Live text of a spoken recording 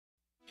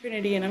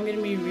Trinity, and I'm going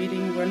to be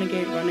reading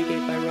Runagate,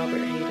 Runagate by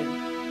Robert Hayden.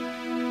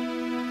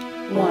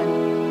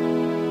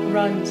 1.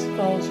 Runs,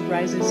 falls,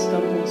 rises,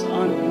 stumbles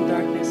on from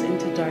darkness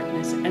into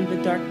darkness, and the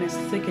darkness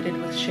thicketed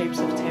with shapes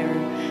of terror,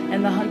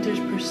 and the hunters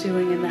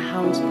pursuing, and the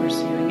hounds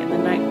pursuing, and the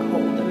night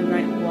cold, and the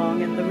night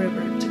long, and the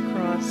river to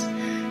cross,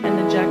 and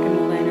the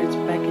jack-muh-lanterns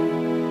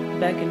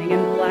beckoning,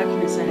 and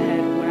blackness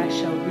ahead, when I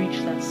shall reach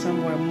that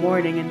somewhere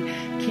morning,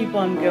 and keep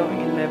on going,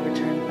 and never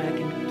turn back,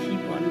 and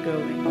keep on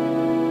going.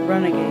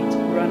 Runagate,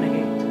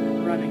 Runagate,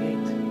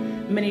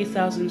 Runagate. Many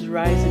thousands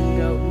rise and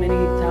go, many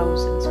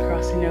thousands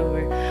crossing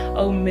over.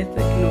 O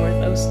mythic north,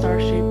 O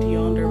star-shaped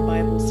yonder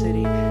Bible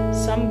city.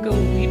 Some go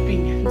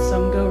weeping and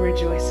some go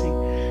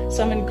rejoicing.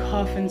 Some in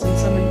coffins and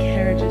some in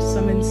carriages,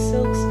 some in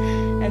silks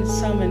and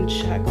some in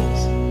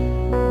shackles.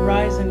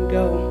 Rise and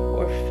go,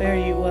 or fare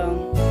you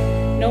well.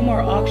 No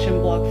more auction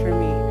block for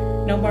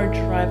me, no more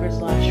driver's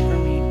lash for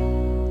me.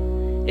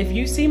 If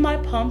you see my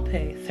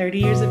Pompey, 30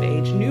 years of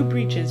age, new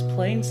breeches,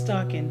 plain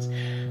stockings,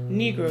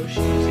 negro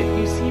shoes. If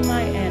you see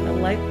my N, a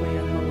likely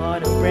a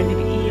mulatto, branded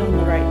E on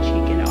the right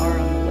cheek and R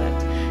on the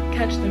left,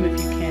 catch them if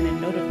you can and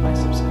notify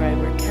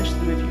subscriber, catch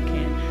them if you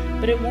can,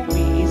 but it won't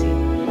be easy.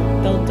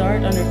 They'll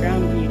dart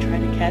underground when you try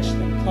to catch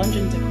them, plunge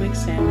into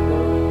quicksand,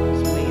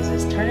 whirlpools,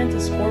 mazes, turn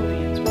into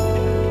scorpions when you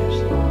try to catch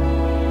them.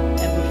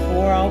 And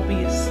before I'll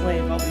be a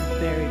slave, I'll be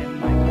buried in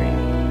my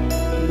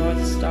grave.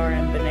 North Star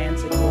and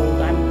Bonanza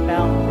Gold, I'm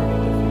bound for the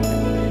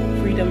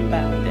freedom, freedom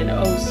bound, and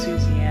oh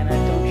Susanna,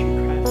 don't you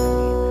cry for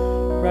me.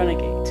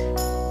 Runagate,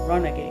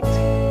 Runagate.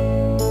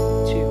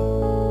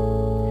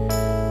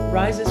 2.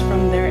 Rises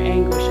from their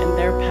anguish and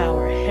their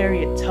power,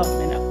 Harriet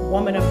Tubman, a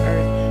woman of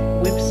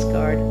earth,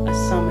 whip-scarred, a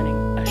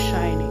summoning, a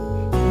shining,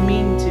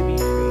 mean to be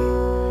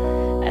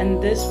free.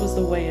 And this was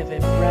the way of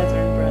it,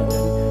 brethren,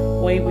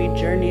 brethren, way we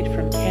journeyed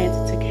from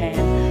cant to can,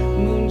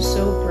 moon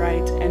so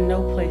bright and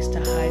no place to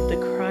hide, the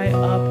cry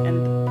up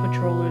and the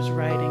patrollers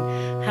riding,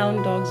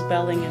 hound dogs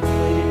belling in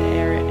weighted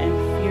air, and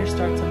fear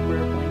starts a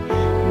burbling.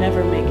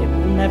 Never make it,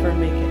 we'll never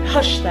make it,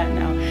 hush that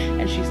now,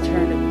 and she's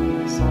turned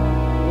upon this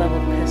level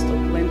pistol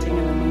glinting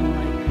in the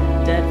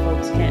moonlight. Dead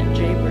folks can't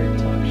jaybird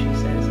talk, she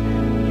says.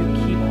 You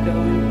keep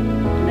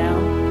going, now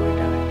or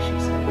die, she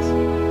says.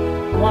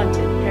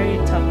 Wanted,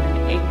 Harriet Tubman,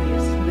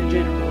 alias the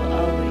General,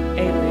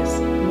 alias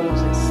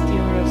Moses,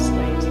 stealer of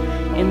slaves,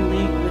 in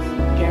league with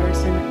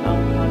Garrison,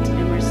 Alcott,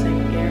 Emerson,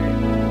 Garrett,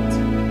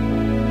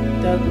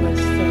 Douglas,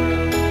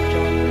 Thoreau,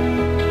 John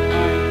Brown,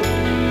 armed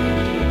and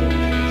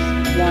dangerous,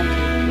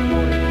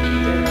 wanted.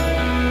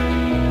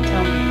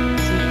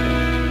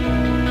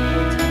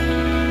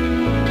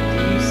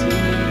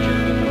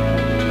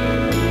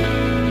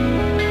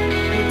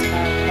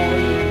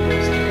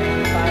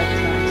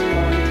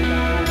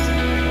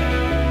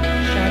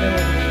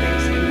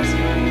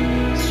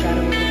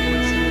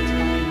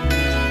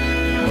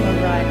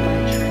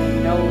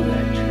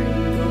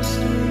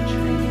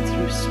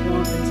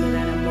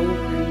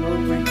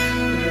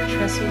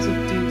 Trestles of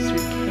dew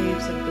through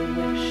caves of the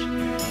wish.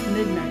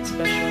 Midnight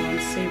special on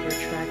saber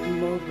track,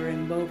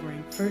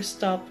 movering. First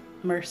stop,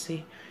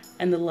 mercy,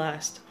 and the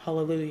last,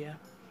 hallelujah.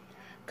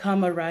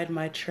 Come a ride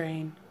my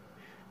train.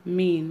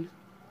 Mean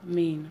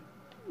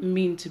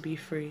to be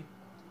free.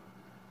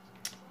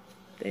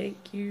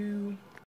 Thank you.